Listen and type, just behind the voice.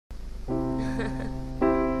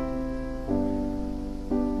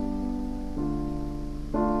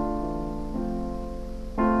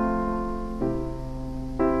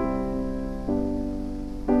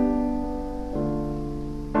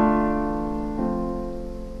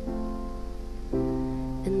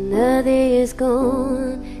Another year's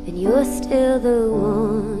gone and you're still the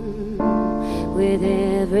one with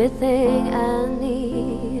everything I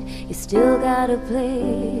need. You still got a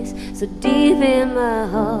place so deep in my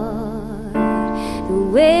heart, the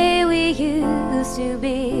way we used to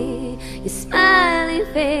be. Your smiling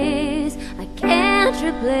face I can't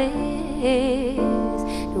replace.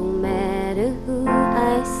 No matter who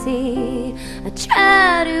I see, I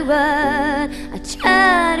try to run, I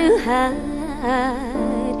try to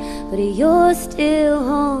hide, but you're still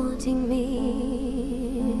haunting me.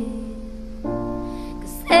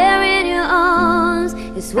 'Cause there in your arms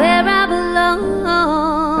is where I belong.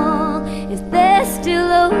 If they're still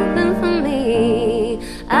open for me,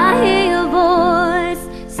 I hear your voice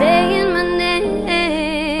saying my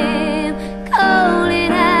name,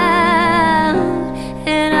 calling out,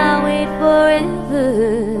 and I'll wait forever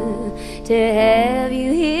to have you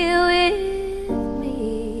here with me.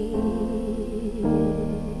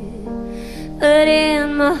 But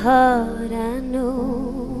in my heart I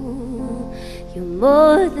know you're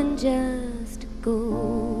more than just a ghost.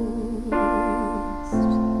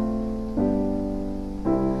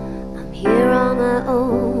 I'm here on my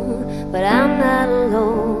own, but I'm not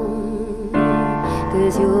alone,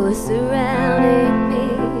 'cause you're surrounding me.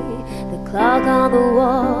 The clock on the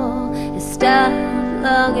wall has stopped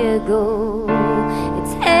long ago.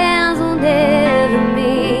 Its hands will never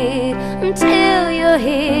meet until you're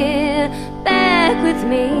here back with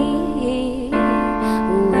me,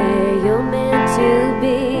 where you're meant to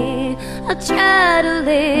be. I'll try to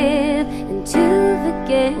live and to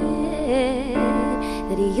forget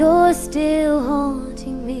that you're still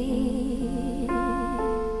haunting me.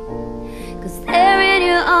 'Cause there in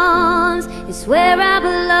your arms is where I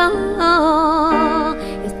belong.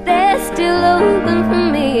 If they're still open for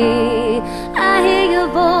me, I hear your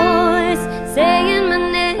voice saying my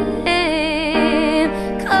name,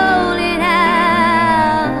 calling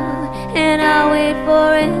out, and I'll wait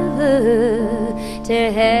forever to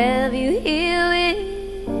have you here with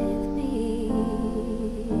me.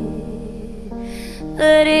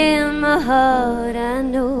 But in my heart I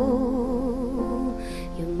know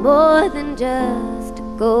you're more than just a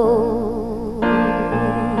ghost.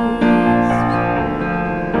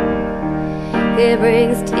 It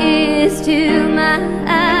brings tears to my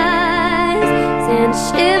eyes, sends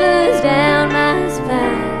shivers down my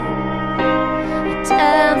spine. At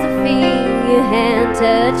times I feel your hand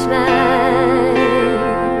touch mine.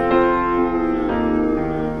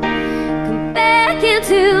 Come back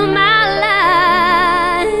into my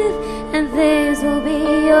life and things will be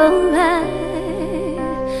alright.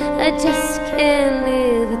 I just can't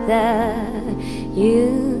live without you.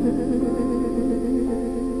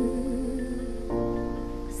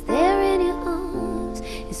 'Cause there in your arms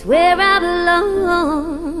is where I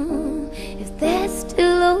belong. If they're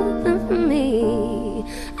still open for me,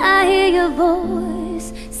 I hear your voice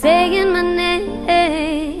saying my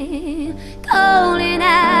name, calling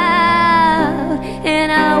out, and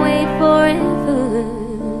I'll wait forever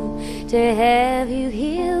to have you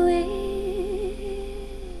here with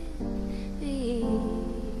me.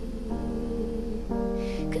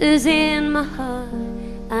 'Cause in my heart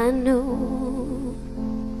I know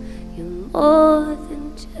you're more than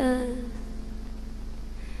just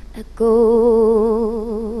a ghost.